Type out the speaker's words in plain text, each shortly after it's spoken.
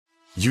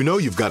You know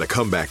you've got a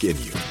comeback in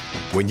you.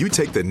 When you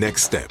take the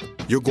next step,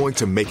 you're going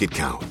to make it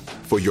count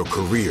for your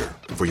career,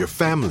 for your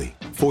family,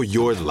 for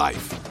your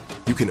life.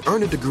 You can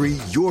earn a degree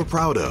you're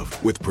proud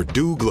of with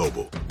Purdue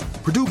Global.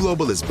 Purdue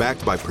Global is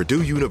backed by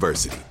Purdue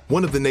University,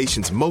 one of the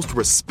nation's most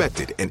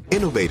respected and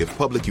innovative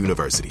public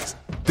universities.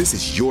 This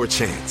is your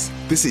chance.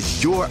 This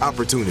is your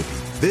opportunity.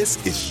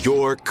 This is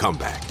your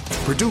comeback.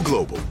 Purdue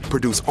Global,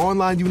 Purdue's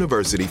online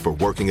university for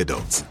working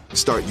adults.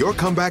 Start your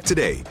comeback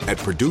today at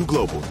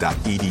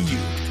purdueglobal.edu.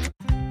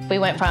 We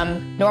went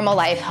from normal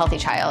life, healthy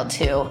child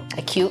to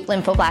acute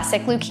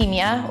lymphoblastic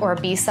leukemia, or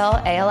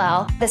B-cell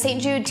ALL. The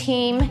St. Jude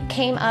team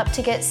came up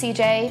to get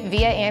CJ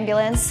via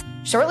ambulance.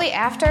 Shortly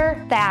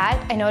after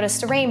that, I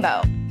noticed a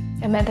rainbow.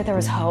 It meant that there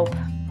was hope.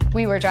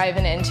 We were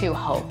driving into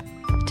hope.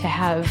 To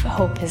have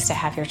hope is to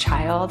have your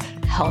child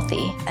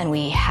healthy, and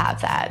we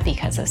have that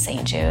because of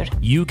St. Jude.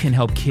 You can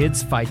help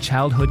kids fight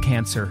childhood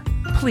cancer.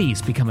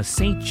 Please become a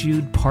St.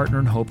 Jude Partner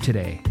in Hope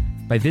today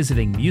by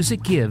visiting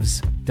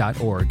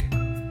musicgives.org.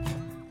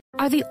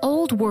 Are the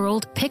old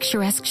world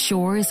picturesque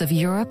shores of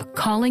Europe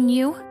calling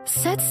you?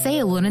 Set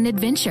sail on an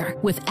adventure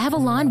with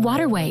Avalon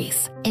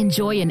Waterways.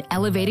 Enjoy an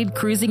elevated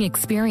cruising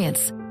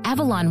experience.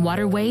 Avalon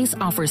Waterways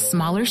offers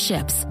smaller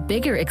ships,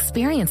 bigger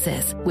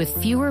experiences, with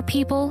fewer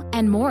people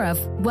and more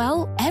of,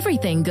 well,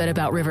 everything good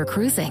about river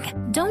cruising.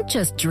 Don't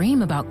just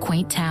dream about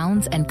quaint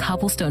towns and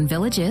cobblestone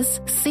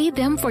villages. See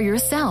them for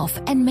yourself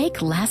and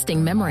make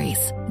lasting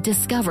memories.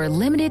 Discover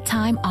limited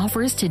time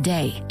offers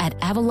today at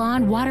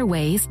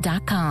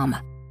avalonwaterways.com.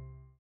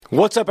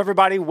 What's up,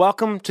 everybody?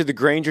 Welcome to the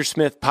Granger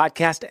Smith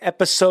Podcast,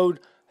 episode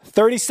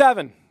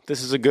 37.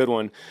 This is a good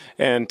one.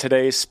 And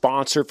today's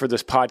sponsor for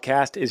this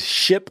podcast is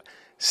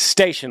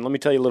ShipStation. Let me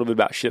tell you a little bit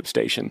about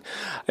ShipStation.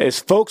 As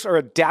folks are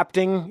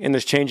adapting in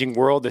this changing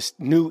world, this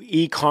new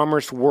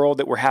e-commerce world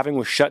that we're having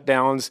with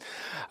shutdowns,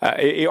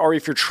 or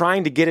if you're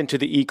trying to get into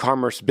the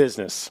e-commerce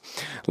business,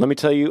 let me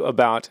tell you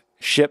about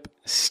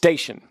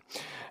ShipStation.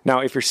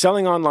 Now, if you're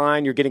selling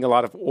online, you're getting a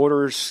lot of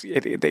orders.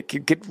 They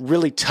can get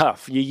really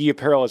tough. Yee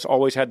Apparel has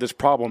always had this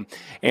problem.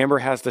 Amber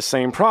has the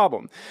same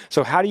problem.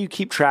 So how do you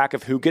keep track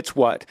of who gets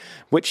what?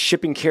 Which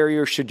shipping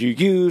carrier should you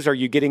use? Are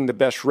you getting the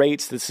best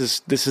rates? This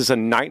is a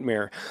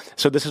nightmare.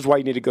 So this is why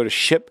you need to go to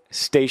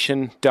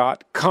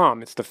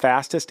ShipStation.com. It's the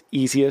fastest,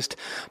 easiest,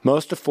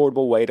 most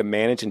affordable way to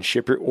manage and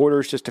ship your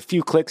orders. Just a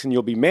few clicks and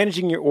you'll be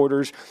managing your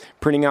orders,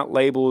 printing out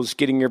labels,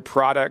 getting your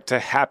product to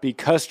happy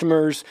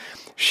customers.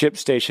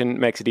 ShipStation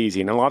makes it easy.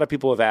 And a lot of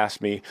people have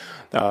asked me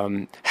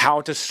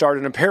how to start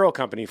an apparel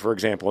company, for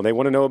example. They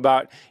want to know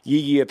about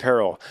Yee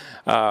Apparel.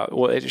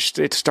 Well,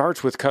 it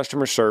starts with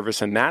customer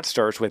service, and that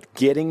starts with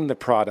getting the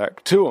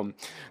product to them.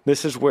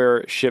 This is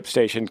where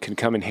ShipStation can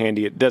come in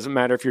handy. It doesn't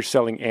matter if you're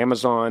selling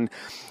Amazon,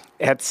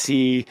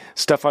 Etsy,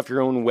 stuff off your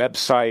own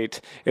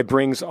website. It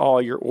brings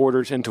all your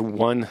orders into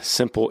one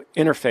simple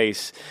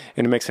interface,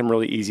 and it makes them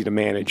really easy to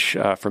manage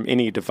from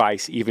any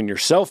device, even your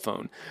cell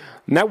phone.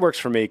 And that works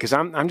for me because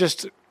I'm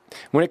just,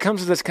 when it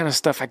comes to this kind of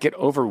stuff, I get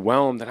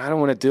overwhelmed and I don't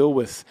want to deal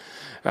with,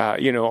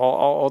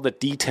 all the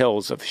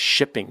details of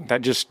shipping.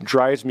 That just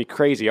drives me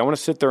crazy. I want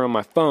to sit there on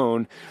my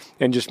phone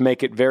and just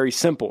make it very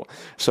simple.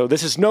 So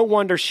this is no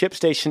wonder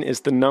ShipStation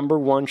is the number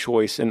one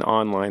choice in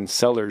online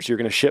sellers. You're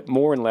going to ship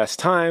more in less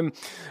time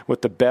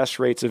with the best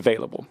rates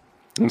available.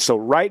 And so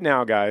right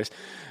now, guys,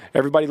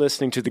 everybody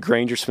listening to the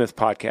Granger Smith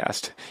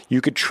podcast,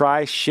 you could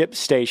try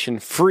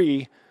ShipStation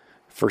free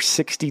for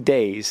 60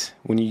 days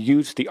when you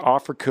use the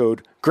offer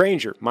code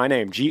Granger, my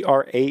name,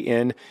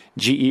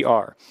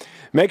 Granger.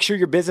 Make sure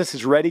your business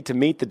is ready to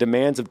meet the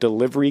demands of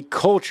delivery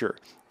culture.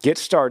 Get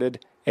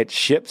started at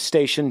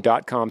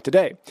ShipStation.com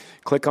today.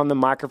 Click on the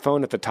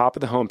microphone at the top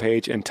of the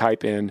homepage and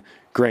type in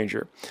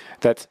Granger.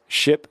 That's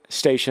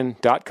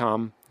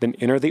ShipStation.com, then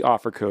enter the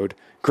offer code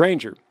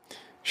Granger.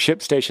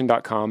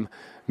 ShipStation.com,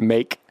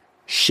 make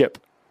ship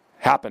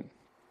happen.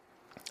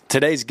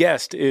 Today's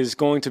guest is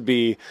going to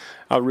be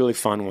a really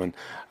fun one.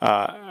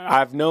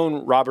 I've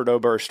known Robert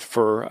Oberst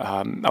for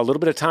a little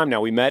bit of time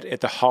now. We met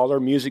at the Holler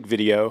music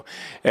video,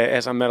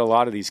 as I met a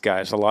lot of these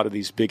guys, a lot of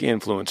these big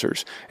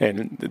influencers.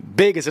 And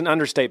big is an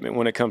understatement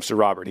when it comes to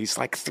Robert. He's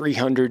like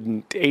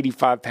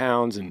 385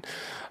 pounds and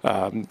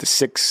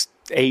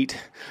 6'8".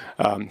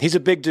 He's a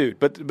big dude,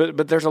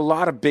 but there's a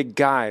lot of big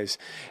guys.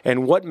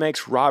 And what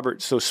makes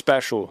Robert so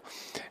special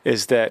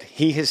is that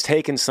he has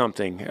taken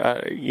something,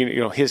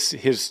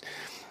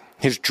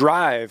 his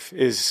drive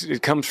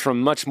it comes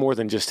from much more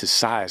than just his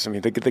size. I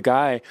mean, the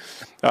guy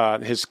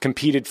has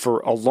competed for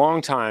a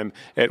long time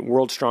at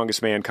World's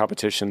Strongest Man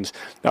competitions.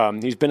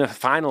 He's been a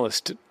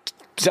finalist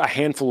a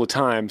handful of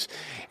times,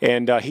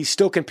 and he's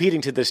still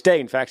competing to this day.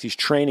 In fact, he's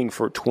training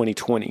for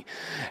 2020.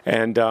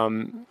 And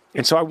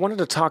so I wanted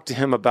to talk to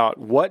him about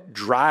what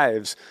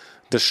drives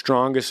the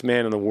strongest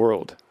man in the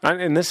world.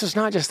 And this is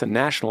not just a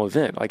national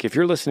event. Like, if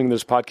you're listening to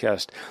this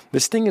podcast,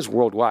 this thing is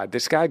worldwide.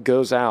 This guy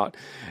goes out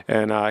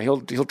and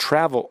he'll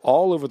travel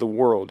all over the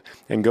world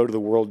and go to the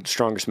World's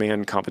Strongest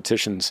Man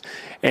competitions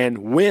and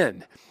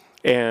win.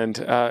 And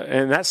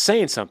that's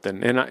saying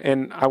something.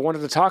 And I wanted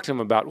to talk to him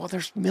about, well,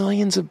 there's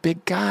millions of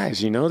big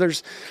guys,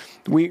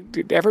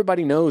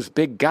 everybody knows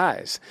big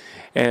guys.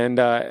 And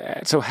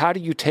so how do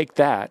you take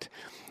that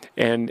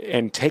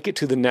and take it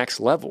to the next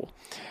level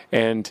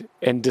and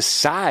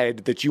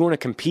decide that you want to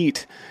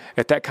compete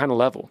at that kind of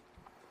level?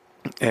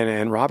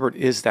 And Robert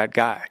is that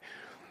guy.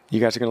 You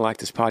guys are going to like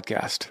this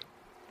podcast.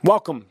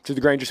 Welcome to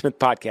the Granger Smith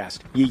Podcast.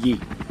 Yee yee.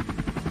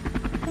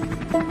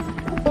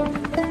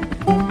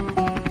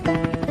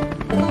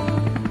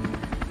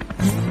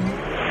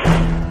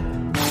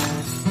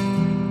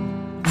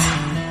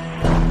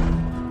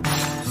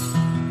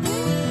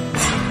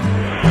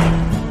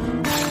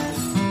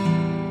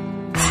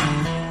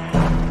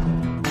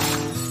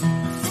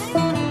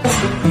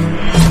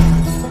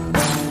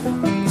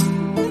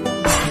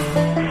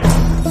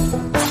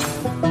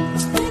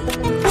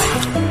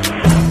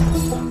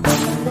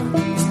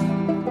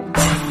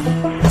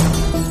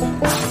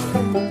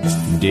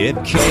 Dead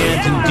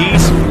cans and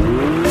diesel,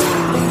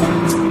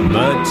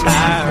 mud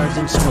tires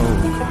and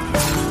smoke.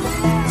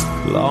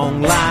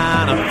 Long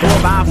line of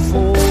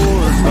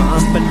 4x4s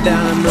bumping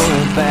down an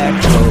old back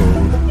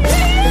road.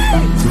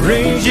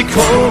 Raise your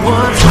cold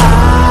ones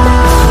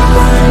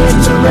high,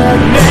 it's a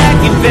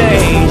redneck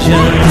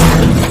invasion.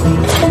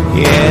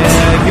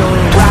 Yeah,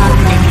 you're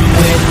rocking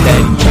with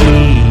that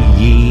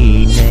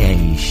Yee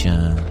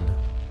Nation.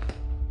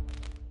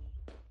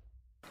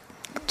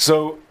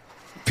 So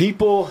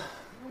people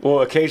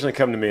will occasionally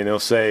come to me and they'll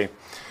say,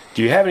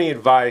 do you have any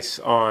advice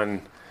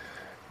on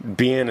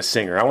being a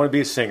singer? I want to be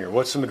a singer.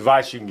 What's some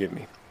advice you can give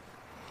me?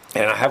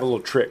 And I have a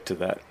little trick to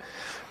that.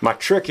 My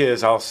trick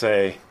is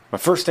my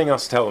first thing I'll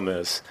tell them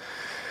is,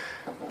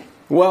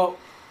 well,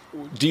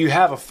 do you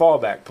have a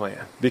fallback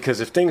plan? Because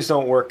if things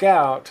don't work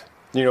out,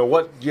 do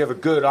you have a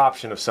good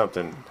option of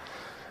something?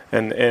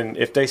 And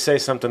if they say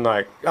something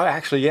like, oh,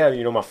 actually, yeah,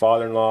 my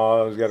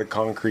father-in-law has got a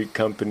concrete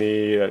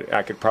company,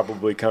 I could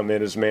probably come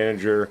in as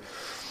manager,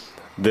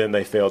 then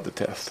they failed the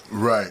test.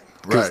 Right.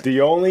 Because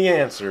the only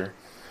answer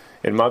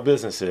in my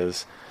business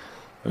is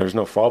there's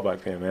no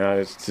fallback plan, man.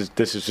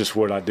 This is just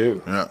what I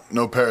do. Yeah,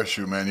 no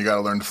parachute, man. You got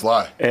to learn to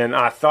fly. And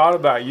I thought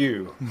about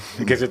you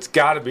because it's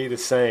got to be the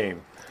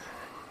same.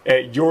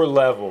 At your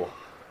level,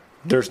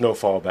 there's no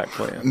fallback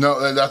plan.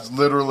 No, that's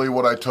literally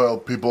what I tell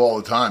people all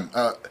the time.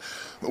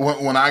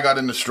 When I got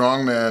into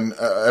strongman,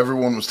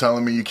 everyone was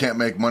telling me, you can't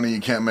make money, you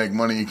can't make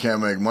money, you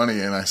can't make money.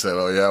 And I said,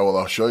 oh, yeah, well,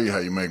 I'll show you how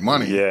you make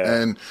money. Yeah.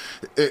 And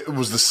it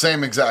was the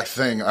same exact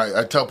thing.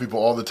 I tell people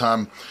all the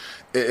time,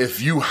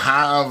 if you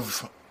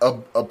have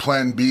a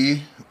plan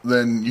B,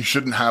 then you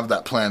shouldn't have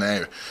that plan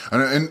A.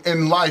 And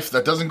in life,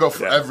 that doesn't go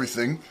for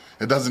everything.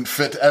 It doesn't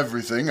fit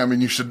everything. I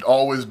mean, you should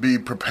always be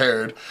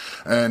prepared.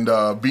 And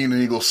being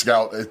an Eagle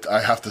Scout,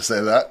 I have to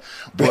say that.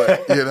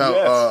 But, Yes.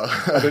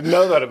 I didn't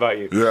know that about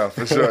you. Yeah,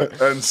 for sure.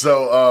 And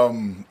so,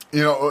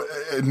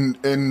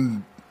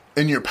 in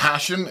your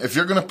passion, if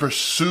you're going to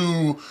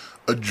pursue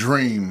a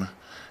dream,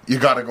 you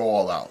got to go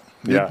all out.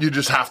 You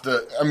just have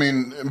to,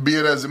 be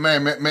it as it may,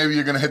 maybe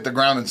you're going to hit the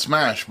ground and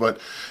smash, but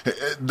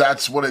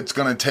that's what it's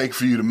going to take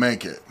for you to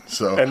make it.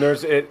 So, and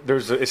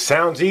it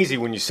sounds easy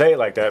when you say it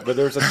like that, but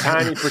there's a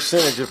tiny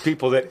percentage of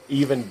people that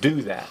even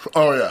do that.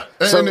 Oh yeah,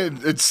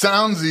 and it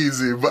sounds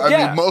easy, but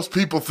I mean, most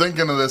people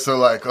thinking of this are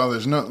like, oh,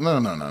 there's no.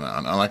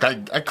 Like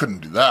I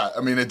couldn't do that.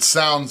 I mean, it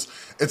sounds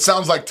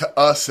like to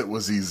us it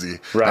was easy.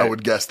 Right. I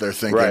would guess they're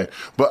thinking. Right.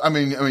 But I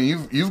mean,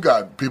 you've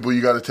got people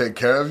you got to take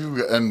care of.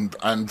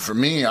 And for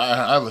me,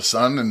 I have a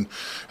son,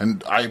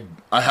 and I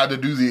had to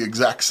do the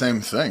exact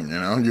same thing.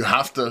 You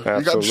have to.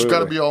 Absolutely. You just got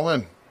to be all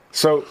in.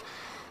 So,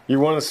 you're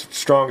one of the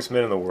strongest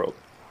men in the world.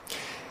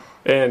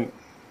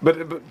 But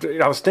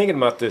I was thinking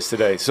about this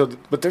today.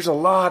 But there's a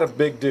lot of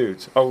big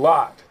dudes,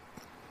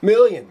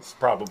 millions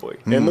probably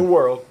in the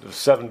world. There's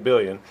 7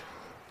 billion.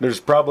 There's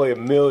probably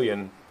 1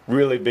 million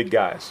really big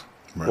guys.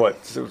 Right.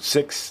 What,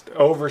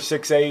 over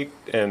 6'8"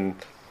 and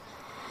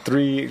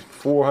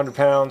 400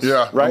 pounds?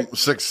 Yeah, right.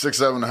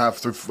 6'7.5"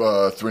 through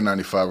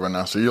 395 right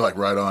now. So you're like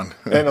right on.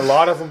 And a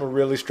lot of them are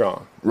really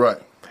strong. Right.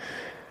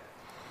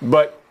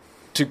 But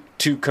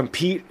to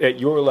compete at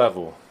your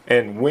level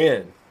and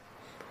win,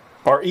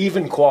 or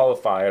even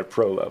qualify at a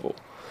pro level,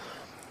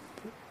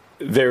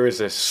 there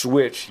is a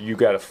switch you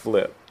got to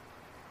flip.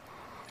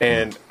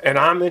 And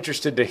I'm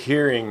interested to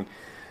hearing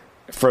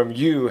from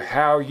you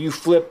how you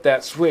flip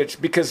that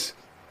switch, because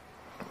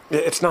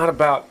it's not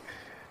about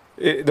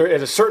at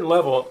a certain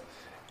level.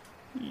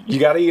 You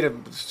got to eat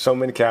so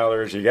many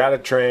calories. You got to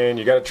train.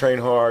 You got to train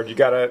hard. You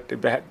got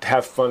to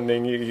have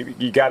funding.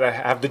 You got to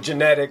have the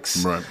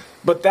genetics. Right.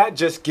 But that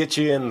just gets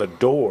you in the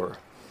door.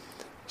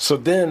 So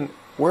then,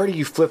 where do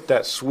you flip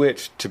that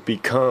switch to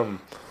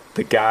become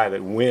the guy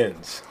that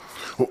wins?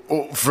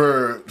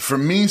 For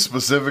me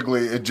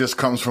specifically, it just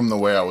comes from the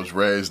way I was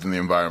raised and the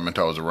environment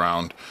I was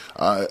around.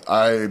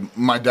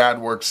 My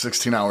dad worked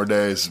 16-hour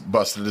days,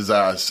 busted his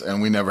ass,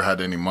 and we never had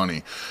any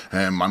money.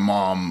 And my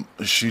mom,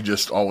 she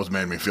just always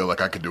made me feel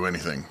like I could do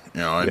anything.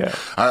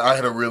 I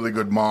had a really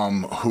good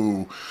mom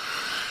who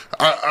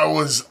I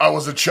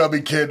was a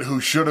chubby kid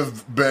who should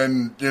have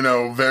been,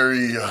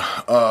 very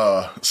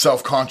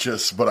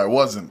self-conscious, but I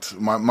wasn't.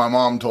 My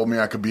mom told me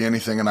I could be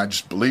anything, and I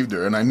just believed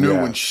her. And I knew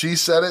when she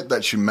said it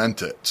that she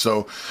meant it.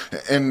 So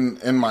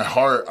in my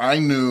heart, I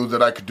knew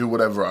that I could do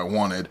whatever I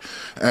wanted.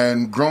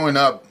 And growing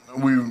up,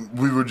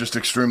 we were just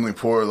extremely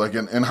poor. Like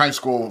in high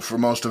school, for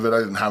most of it, I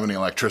didn't have any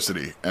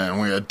electricity, and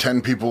we had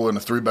 10 people in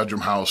a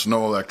 3-bedroom house,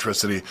 no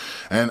electricity.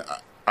 And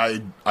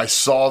I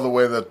saw the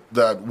way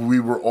that we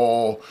were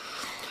all.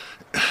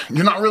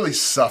 You're not really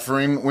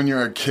suffering when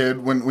you're a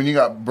kid. When you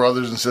got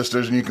brothers and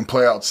sisters and you can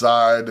play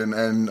outside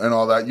and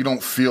all that, you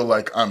don't feel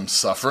like I'm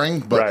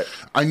suffering. But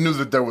I knew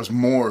that there was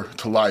more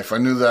to life. I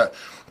knew that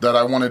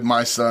I wanted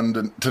my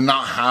son to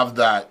not have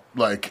that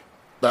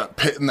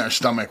pit in their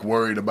stomach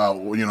worried about,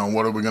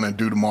 what are we going to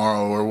do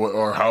tomorrow,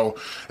 or how,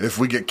 if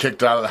we get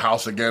kicked out of the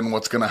house again,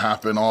 what's going to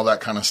happen, all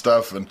that kind of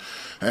stuff.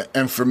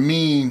 And for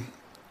me,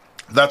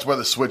 that's where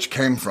the switch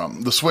came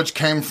from. The switch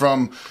came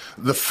from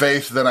the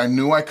faith that I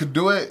knew I could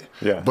do it,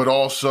 but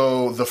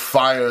also the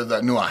fire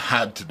that knew I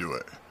had to do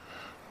it.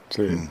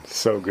 Dude,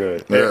 so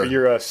good. Yeah.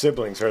 Your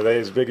siblings, are they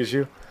as big as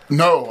you?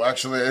 No,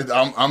 actually,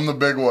 I'm the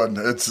big one.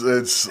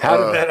 It's. How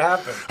did that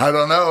happen? I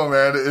don't know,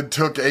 man. It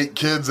took 8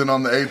 kids, and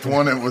on the 8th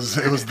one, it was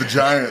the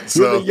giant.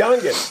 You're the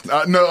youngest.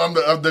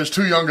 No, there's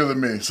 2 younger than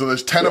me, so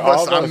there's 10 of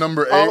us. I'm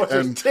number 8,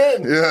 and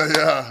 10.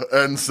 Yeah,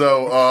 and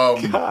so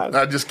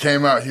I just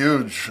came out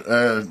huge.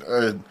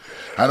 And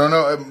I don't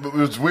know. It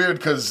was weird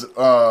because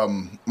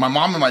my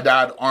mom and my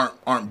dad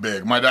aren't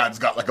big. My dad's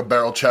got like a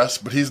barrel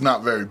chest, but he's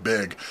not very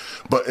big.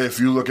 But if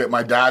you look at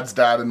my dad's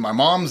dad and my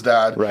mom's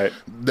dad,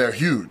 they're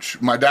huge.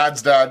 My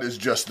dad's dad is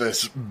just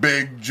this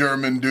big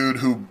German dude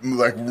who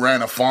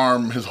ran a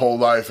farm his whole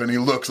life, and he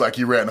looks like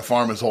he ran a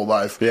farm his whole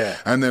life. Yeah.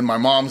 And then my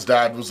mom's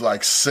dad was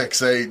like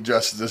 6'8",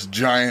 just this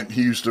giant.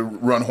 He used to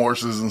run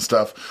horses and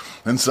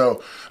stuff. And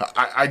so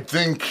I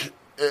think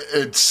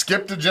it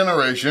skipped a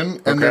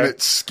generation, and then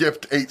it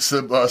skipped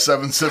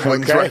 7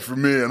 siblings right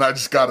from me, and I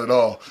just got it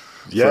all.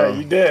 Yeah, so,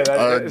 you did.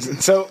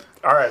 So,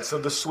 all right, so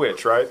the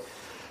switch, right?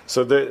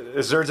 So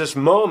is there this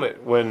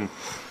moment when,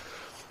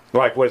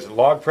 what is it,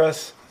 log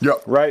press?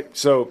 Yep. Right?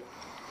 So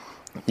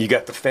you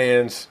got the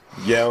fans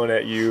yelling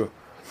at you,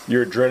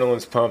 your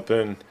adrenaline's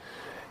pumping,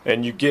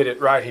 and you get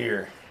it right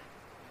here.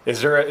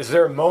 Is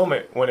there a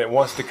moment when it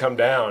wants to come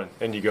down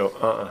and you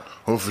go,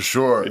 Oh, for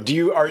sure.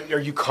 Are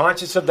you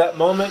conscious of that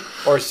moment,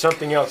 or is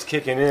something else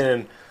kicking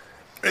in?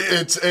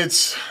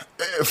 It's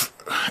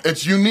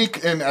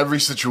unique in every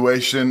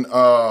situation.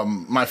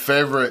 My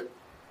favorite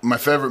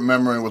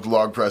memory with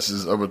log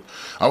presses,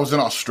 I was in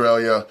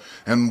Australia,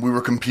 and we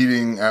were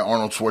competing at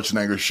Arnold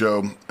Schwarzenegger's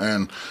show,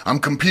 and I'm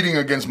competing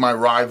against my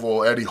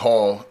rival Eddie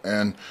Hall,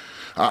 and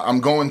I'm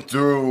going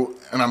through,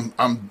 and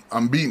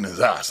I'm beating his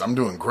ass. I'm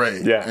doing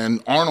great. Yeah.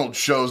 And Arnold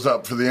shows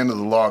up for the end of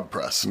the log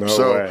press. No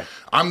so way.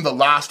 I'm the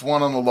last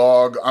one on the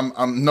log.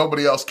 I'm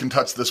nobody else can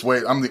touch this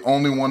weight. I'm the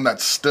only one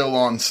that's still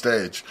on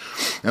stage.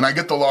 And I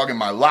get the log in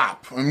my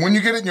lap. And when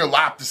you get it in your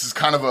lap, this is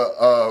kind of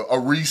a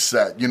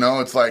reset,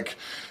 It's like,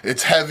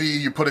 it's heavy,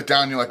 you put it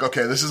down, you're like,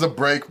 okay, this is a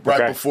break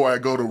right before I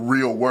go to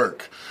real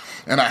work.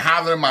 And I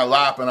have it in my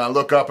lap, and I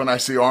look up and I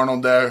see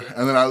Arnold there,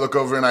 and then I look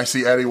over and I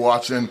see Eddie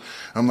watching.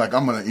 I'm like,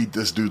 I'm going to eat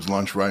this dude's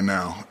lunch right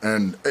now.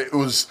 And it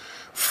was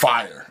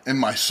fire in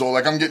my soul.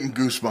 Like, I'm getting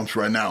goosebumps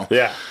right now.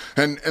 Yeah.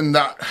 And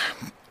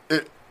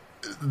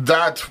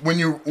that when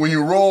you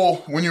roll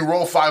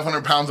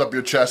 500 pounds up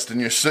your chest,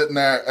 and you're sitting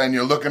there and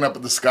you're looking up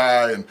at the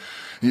sky, and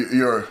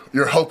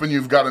you're hoping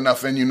you've got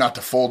enough in you not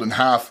to fold in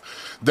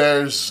half,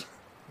 there's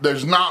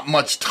not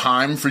much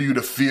time for you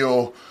to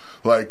feel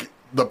like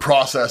the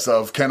process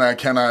of can I,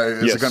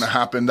 is it going to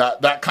happen?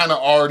 That kind of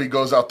already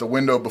goes out the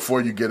window before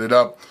you get it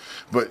up.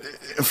 But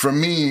for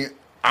me,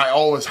 I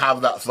always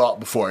have that thought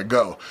before I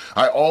go.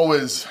 I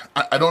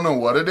don't know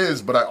what it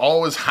is, but I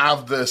always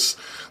have this,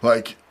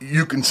 like,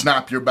 you can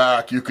snap your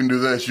back, you can do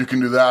this, you can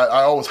do that.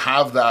 I always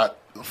have that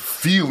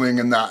feeling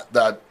and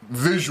that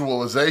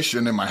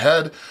visualization in my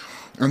head.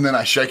 And then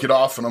I shake it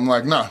off, and I'm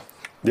like, no,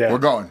 we're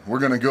going. We're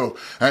going to go.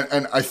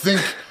 And I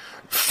think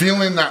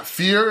feeling that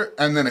fear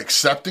and then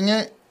accepting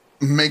it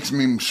makes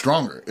me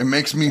stronger. It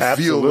makes me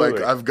feel like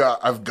I've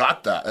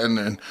got that.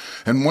 And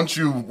once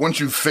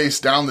you face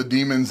down the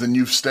demons and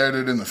you've stared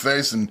it in the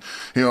face, and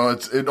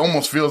it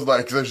almost feels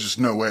like there's just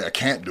no way I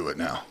can't do it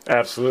now.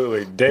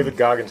 Absolutely. David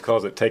Goggins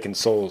calls it taking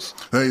souls.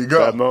 There you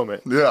go. That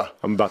moment. Yeah.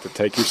 I'm about to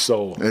take your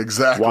soul.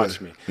 Exactly.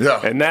 Watch me. Yeah.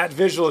 And that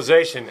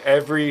visualization,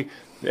 every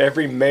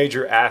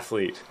major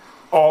athlete,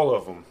 all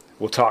of them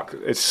will talk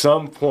at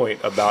some point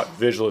about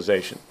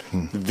visualization.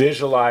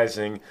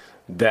 Visualizing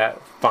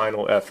that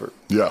final effort.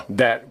 Yeah.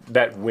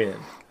 That win.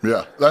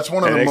 Yeah, that's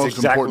one of And the that's most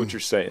exactly important. what you're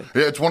saying.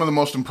 Yeah, it's one of the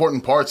most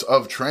important parts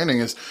of training.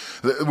 Is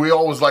we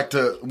always like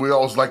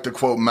to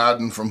quote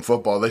Madden from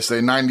football. They say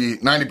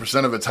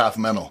 90% of it's half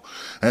mental,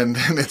 and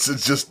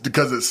it's just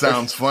because it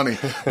sounds funny.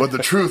 But the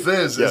truth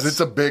is Yes. it's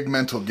a big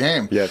mental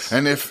game. Yes.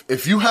 And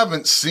if you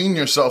haven't seen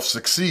yourself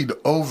succeed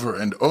over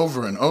and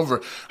over and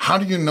over, how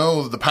do you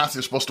know the path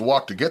you're supposed to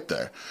walk to get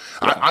there?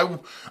 Yeah.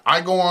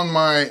 I go on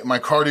my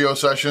cardio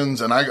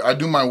sessions and I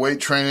do my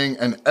weight training,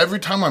 and every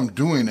time I'm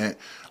doing it,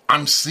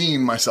 I'm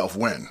seeing myself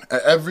win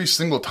every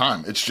single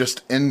time. It's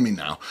just in me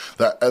now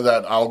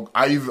that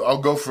I'll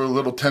go for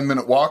little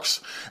 10-minute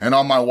walks, and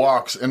on my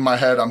walks in my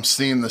head, I'm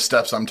seeing the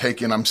steps I'm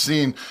taking. I'm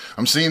seeing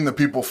the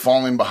people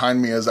falling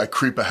behind me as I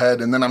creep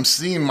ahead, and then I'm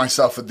seeing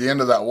myself at the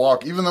end of that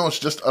walk, even though it's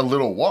just a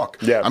little walk.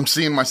 Yeah. I'm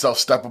seeing myself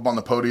step up on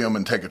the podium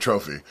and take a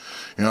trophy,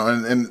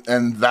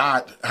 and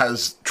that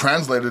has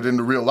translated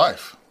into real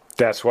life.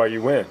 That's why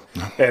you win.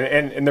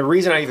 And the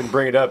reason I even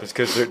bring it up is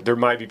because there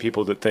might be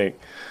people that think,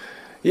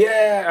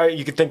 yeah,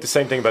 you could think the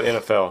same thing about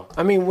NFL.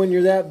 I mean, when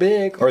you're that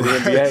big, or the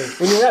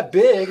NBA, when you're that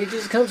big, it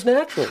just comes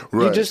natural.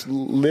 Right. You just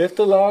lift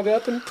the log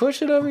up and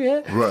push it over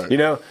your head.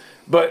 Right.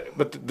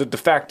 But the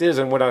fact is,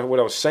 and what I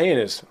was saying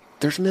is,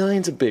 there's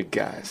millions of big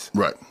guys.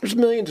 Right. There's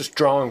millions of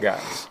strong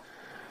guys.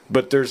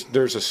 But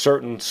there's a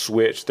certain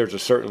switch, there's a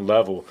certain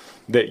level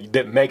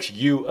that makes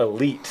you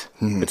elite.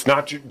 Mm-hmm. It's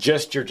not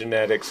just your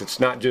genetics. It's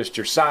not just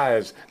your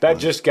size. That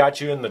just got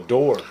you in the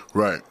door.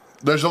 Right.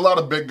 There's a lot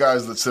of big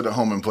guys that sit at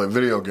home and play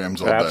video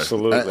games all day.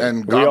 Absolutely.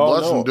 And God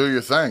bless them, do your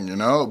thing,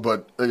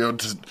 But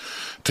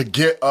to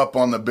get up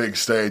on the big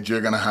stage, you're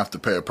going to have to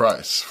pay a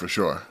price, for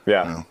sure.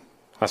 Yeah.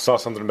 I saw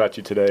something about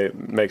you today.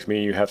 It makes me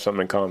and you have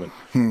something in common.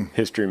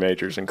 History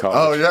majors in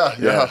college. Oh,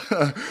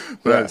 yeah.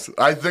 Yes.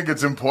 I think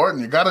it's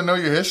important. You got to know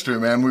your history,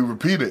 man. We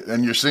repeat it,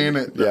 and you're seeing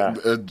it. Yeah.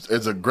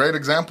 It's a great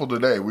example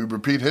today. We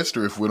repeat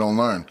history if we don't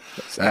learn.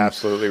 That's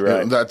absolutely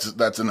right.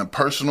 That's in a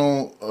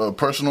personal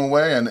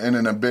way, and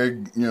in a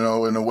big,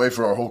 in a way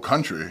for our whole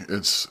country.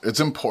 It's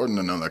important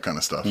to know that kind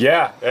of stuff.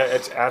 Yeah,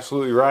 it's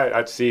absolutely right.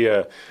 I'd see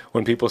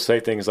when people say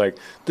things like,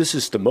 "This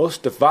is the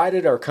most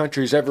divided our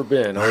country's ever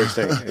been." I always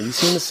think, "Have you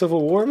seen the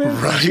Civil War,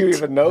 man? Right. Do you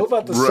even know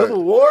about the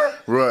Civil War?"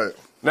 Right.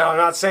 Now, I'm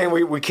not saying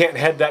we can't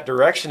head that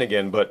direction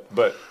again, but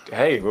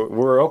hey,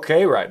 we're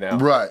okay right now.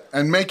 Right.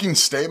 And making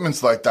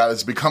statements like that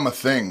has become a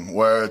thing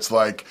where it's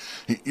like,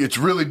 it's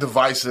really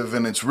divisive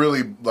and it's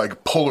really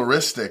like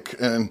polaristic,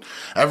 and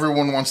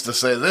everyone wants to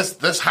say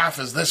this half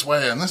is this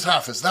way and this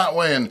half is that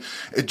way, and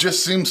it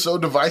just seems so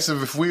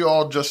divisive. If we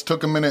all just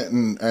took a minute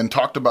and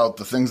talked about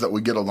the things that we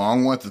get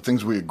along with, the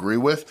things we agree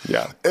with,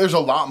 there's a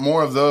lot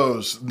more of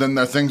those than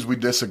the things we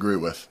disagree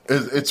with.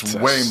 It's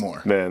way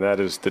more. Man,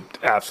 that is the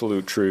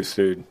absolute truth,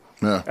 dude.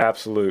 Yeah,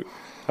 absolute.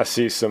 I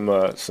see some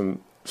of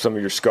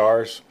your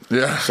scars.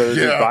 Yeah,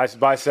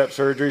 bicep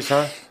surgeries,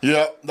 huh?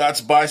 Yeah,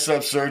 that's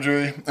bicep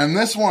surgery. And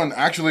this one,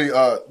 actually,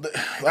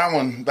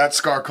 that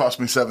scar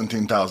cost me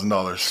 $17,000.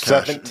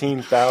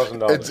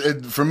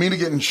 $17,000. For me to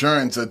get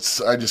insurance,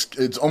 it's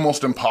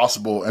almost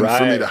impossible, and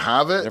for me to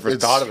have it, never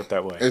thought of it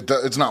that way.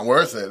 It's not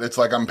worth it. It's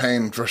like I'm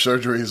paying for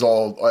surgeries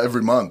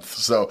every month.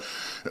 So.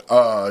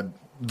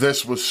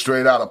 This was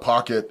straight out of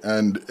pocket,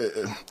 and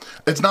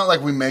it's not like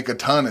we make a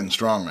ton in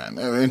strongman.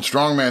 In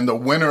strongman, the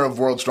winner of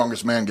World's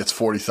Strongest Man gets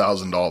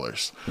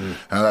 $40,000,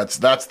 and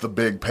that's the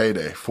big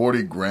payday,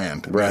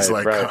 $40,000. Right, it's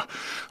like,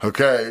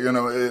 okay,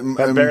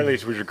 that barely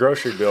was your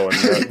grocery bill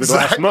in the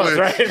last month,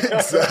 right?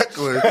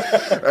 Exactly.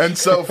 And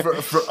so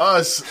for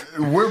us,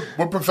 we're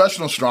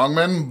professional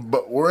strongmen,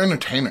 but we're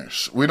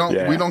entertainers. We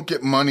don't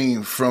get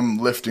money from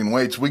lifting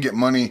weights. We get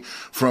money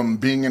from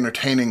being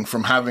entertaining,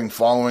 from having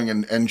following,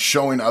 and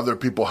showing other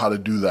people how to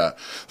do that.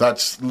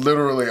 That's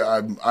literally,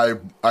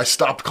 I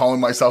stopped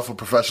calling myself a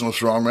professional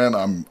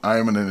strongman. I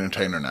am an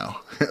entertainer now.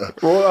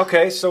 Well,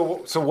 okay,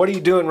 so what are you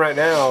doing right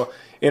now,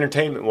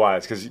 entertainment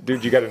wise? Because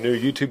dude, you got a new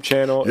YouTube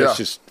channel. Yeah. It's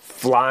just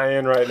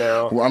flying right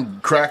now. Well,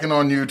 I'm cracking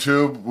on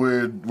YouTube.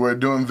 We're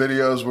doing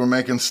videos. We're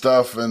making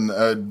stuff, and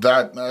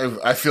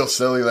I feel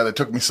silly that it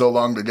took me so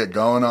long to get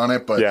going on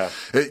it. But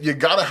you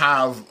got to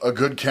have a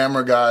good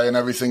camera guy and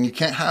everything. You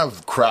can't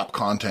have crap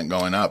content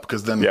going up,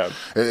 because then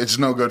it's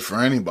no good for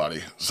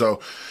anybody. So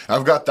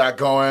I've got that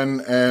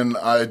going, and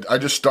I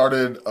just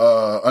started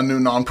a new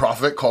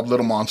nonprofit called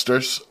Little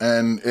Monsters,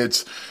 and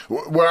it's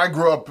where I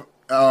grew up.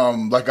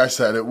 Like I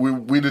said,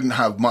 we didn't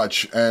have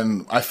much,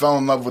 and I fell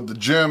in love with the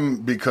gym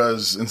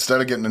because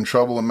instead of getting in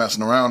trouble and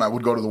messing around, I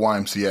would go to the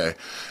YMCA.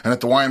 And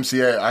at the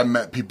YMCA, I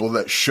met people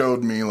that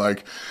showed me,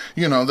 like,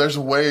 there's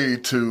a way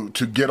to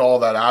get all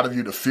that out of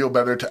you, to feel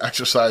better, to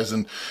exercise,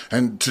 and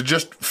to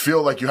just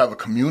feel like you have a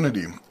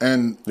community.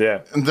 And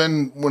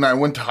then when I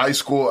went to high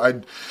school,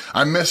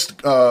 I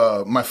missed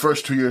my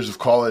first 2 years of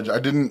college.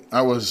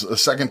 I was a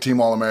second team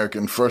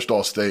All-American, first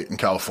All-State in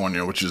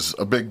California, which is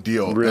a big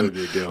deal. Really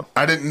big deal.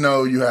 I didn't know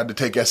know you had to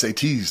take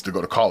SATs to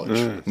go to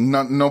college.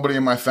 Nobody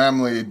in my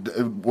family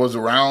was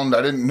around.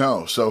 I didn't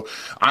know. So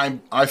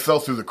I fell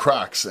through the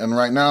cracks. And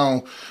right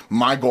now,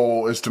 my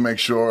goal is to make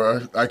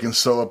sure I can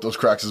sew up those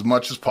cracks as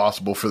much as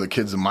possible for the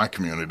kids in my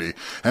community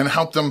and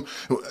help them.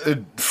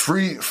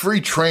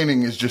 Free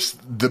training is just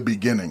the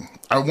beginning.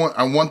 I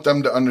want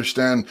them to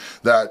understand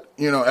that,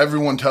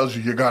 everyone tells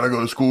you got to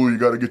go to school, you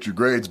got to get your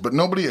grades, but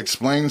nobody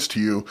explains to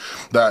you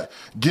that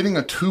getting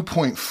a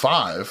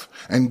 2.5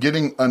 and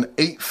getting an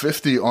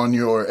 850 on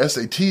your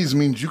SATs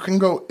means you can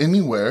go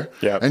anywhere.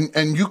 Yep.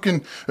 And you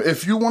can,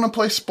 if you want to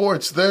play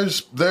sports,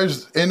 there's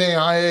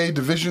NAIA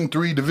Division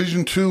III,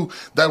 Division II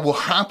that will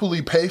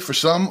happily pay for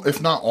some,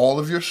 if not all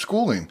of your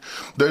schooling.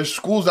 There's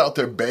schools out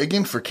there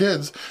begging for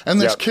kids,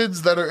 and there's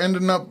kids that are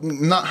ending up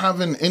not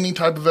having any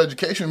type of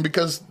education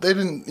because they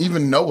didn't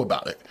even know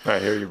about it. I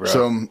hear you, bro.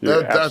 So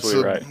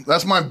right.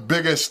 That's my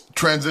biggest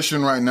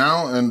transition right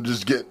now, and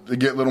just get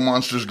Little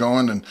Monsters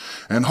going,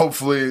 and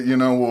hopefully,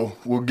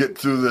 we'll get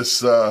through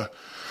this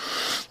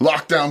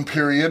lockdown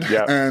period,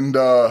 and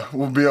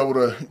we'll be able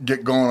to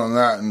get going on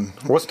that. And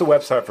what's the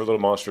website for Little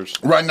Monsters?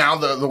 Right now,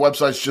 the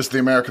website's just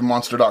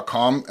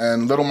theamericanmonster.com,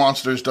 and Little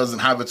Monsters doesn't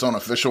have its own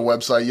official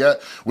website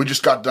yet. We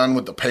just got done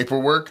with the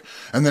paperwork,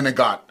 and then it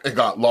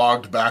got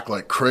logged back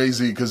like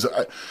crazy because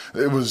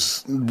it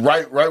was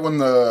right when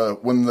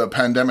the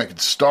pandemic had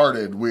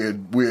started. We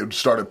had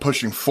started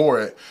pushing for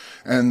it,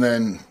 and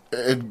then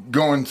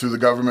going through the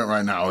government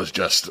right now is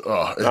just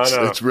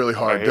it's really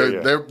hard.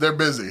 They're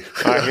busy.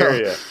 I hear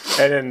you.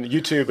 And then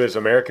YouTube is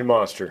American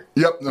Monster.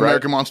 Yep,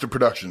 American Monster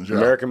Productions. Yeah.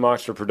 American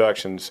Monster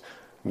Productions.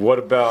 What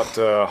about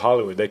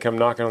Hollywood? They come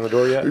knocking on the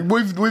door yet?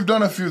 We've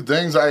done a few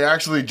things. I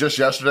actually just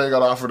yesterday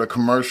got offered a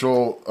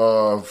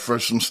commercial for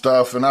some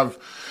stuff, and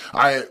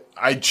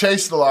I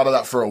chased a lot of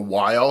that for a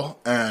while,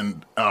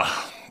 and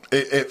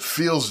it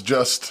feels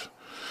just.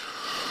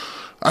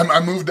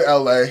 I moved to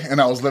LA, and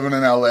I was living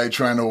in LA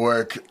trying to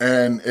work,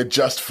 and it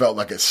just felt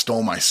like it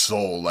stole my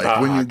soul. Like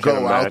when you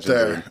go out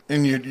there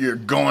and you're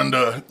going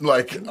to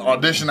like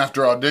audition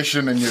after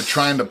audition, and you're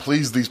trying to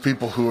please these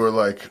people who are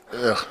like,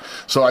 ugh.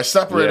 So I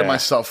separated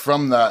myself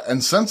from that,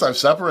 and since I've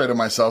separated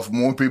myself,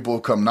 more people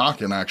have come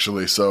knocking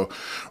actually. So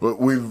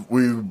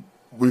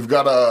We've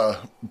got a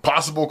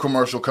possible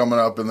commercial coming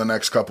up in the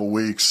next couple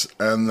weeks,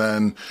 and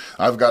then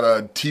I've got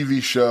a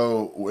TV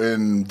show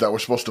that we're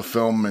supposed to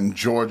film in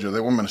Georgia. They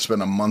want me to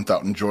spend a month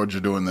out in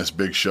Georgia doing this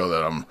big show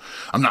that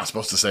I'm not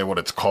supposed to say what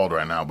it's called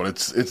right now, but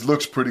it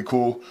looks pretty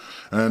cool,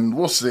 and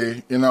we'll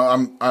see.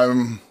 I'm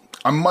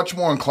much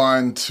more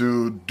inclined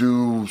to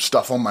do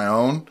stuff on my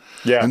own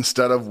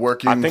instead of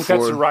working. I think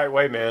that's the right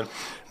way, man.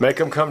 Make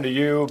them come to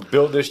you.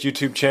 Build this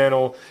YouTube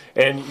channel,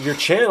 and your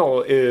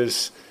channel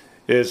is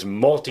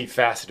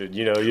multifaceted.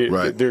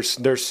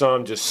 There's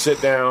some just sit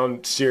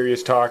down,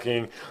 serious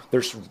talking.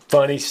 There's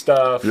funny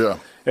stuff. Yeah.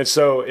 And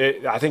so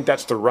I think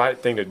that's the right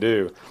thing to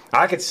do.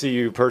 I could see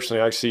you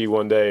personally. I could see you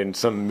one day in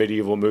some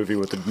medieval movie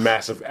with a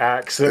massive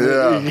axe.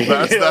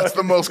 That's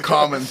the most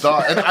common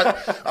thought.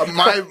 And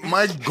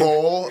my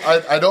goal,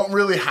 I don't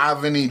really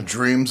have any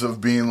dreams of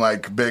being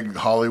like big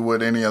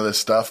Hollywood, any of this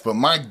stuff. But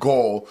my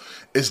goal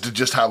is to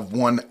just have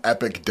one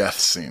epic death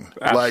scene.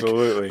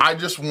 Absolutely. Like I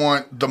just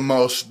want the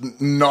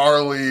most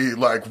gnarly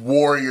like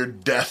warrior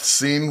death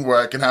scene where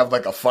I can have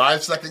like a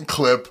 5-second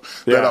clip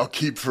that I'll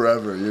keep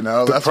forever.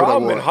 That's what I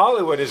want. In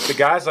Hollywood is the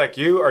guys like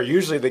you are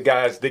usually the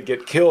guys that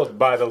get killed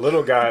by the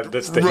little guy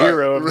that's the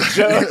hero of the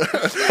show.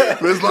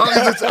 As long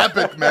as it's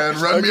epic, man.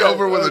 Run me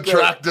over with a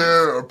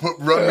tractor or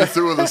run me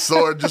through with a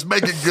sword. Just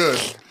make it good.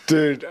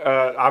 Dude,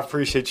 I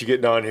appreciate you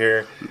getting on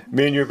here.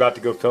 Me and you are about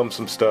to go film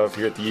some stuff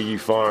here at the Yee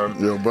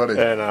Farm. Yo, buddy.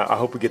 And I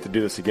hope we get to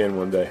do this again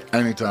one day.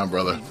 Anytime,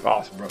 brother.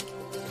 Awesome, bro.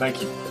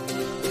 Thank you.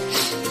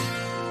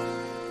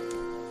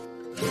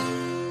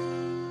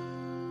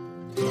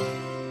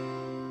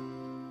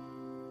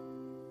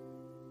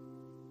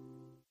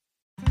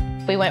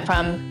 We went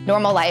from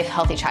normal life,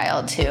 healthy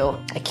child to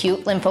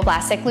acute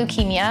lymphoblastic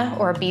leukemia,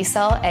 or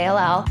B-cell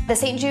ALL. The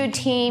St. Jude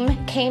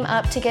team came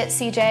up to get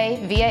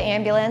CJ via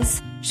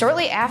ambulance.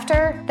 Shortly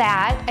after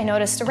that, I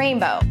noticed a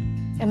rainbow.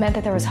 It meant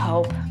that there was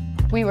hope.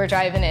 We were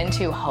driving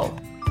into hope.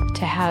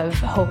 To have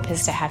hope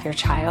is to have your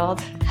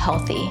child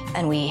healthy,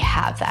 and we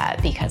have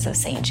that because of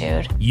St.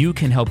 Jude. You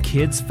can help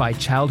kids fight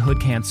childhood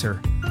cancer.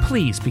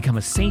 Please become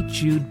a St.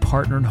 Jude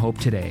Partner in Hope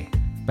today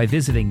by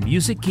visiting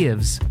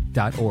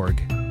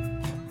musicgives.org.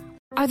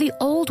 Are the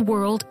old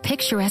world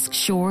picturesque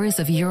shores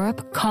of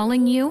Europe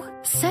calling you?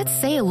 Set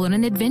sail on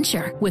an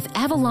adventure with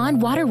Avalon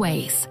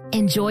Waterways.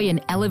 Enjoy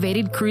an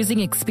elevated cruising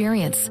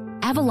experience.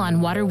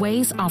 Avalon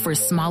Waterways offers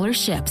smaller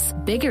ships,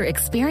 bigger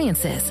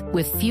experiences,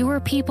 with fewer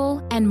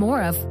people and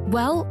more of,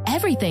 well,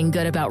 everything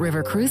good about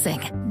river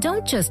cruising.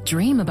 Don't just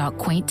dream about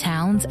quaint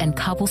towns and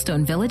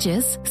cobblestone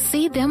villages.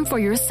 See them for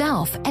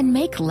yourself and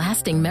make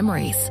lasting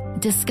memories.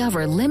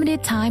 Discover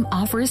limited time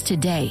offers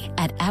today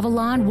at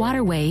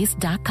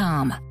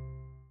AvalonWaterways.com.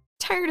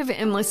 Tired of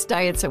endless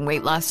diets and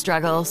weight loss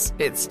struggles?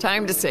 It's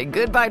time to say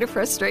goodbye to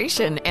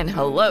frustration and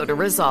hello to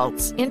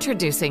results.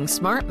 Introducing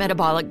Smart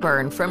Metabolic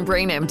Burn from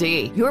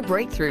BrainMD, your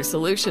breakthrough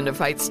solution to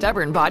fight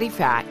stubborn body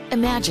fat.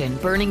 Imagine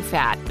burning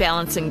fat,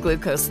 balancing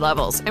glucose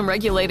levels, and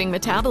regulating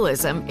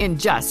metabolism in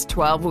just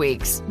 12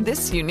 weeks.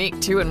 This unique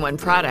 2-in-1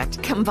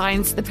 product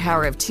combines the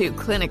power of 2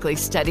 clinically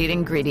studied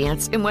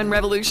ingredients in one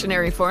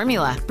revolutionary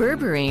formula.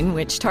 Berberine,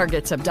 which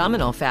targets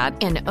abdominal fat,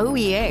 and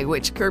OEA,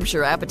 which curbs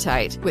your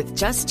appetite. With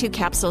just 2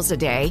 capsules a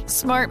day,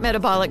 Smart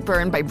Metabolic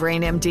Burn by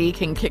BrainMD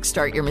can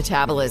kickstart your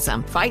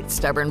metabolism, fight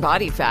stubborn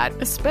body fat,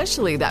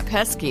 especially that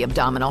pesky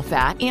abdominal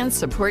fat, and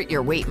support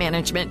your weight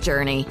management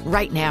journey.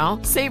 Right now,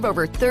 save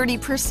over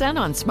 30%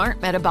 on Smart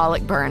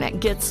Metabolic Burn at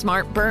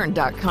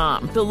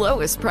GetSmartBurn.com. The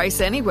lowest price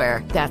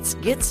anywhere. That's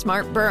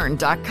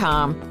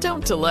GetSmartBurn.com.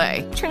 Don't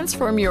delay.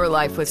 Transform your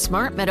life with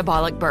Smart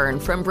Metabolic Burn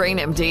from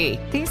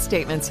BrainMD. These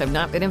statements have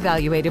not been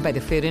evaluated by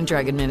the Food and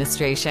Drug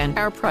Administration.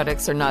 Our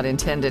products are not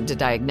intended to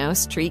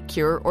diagnose, treat,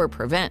 cure, or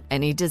prevent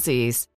any disease.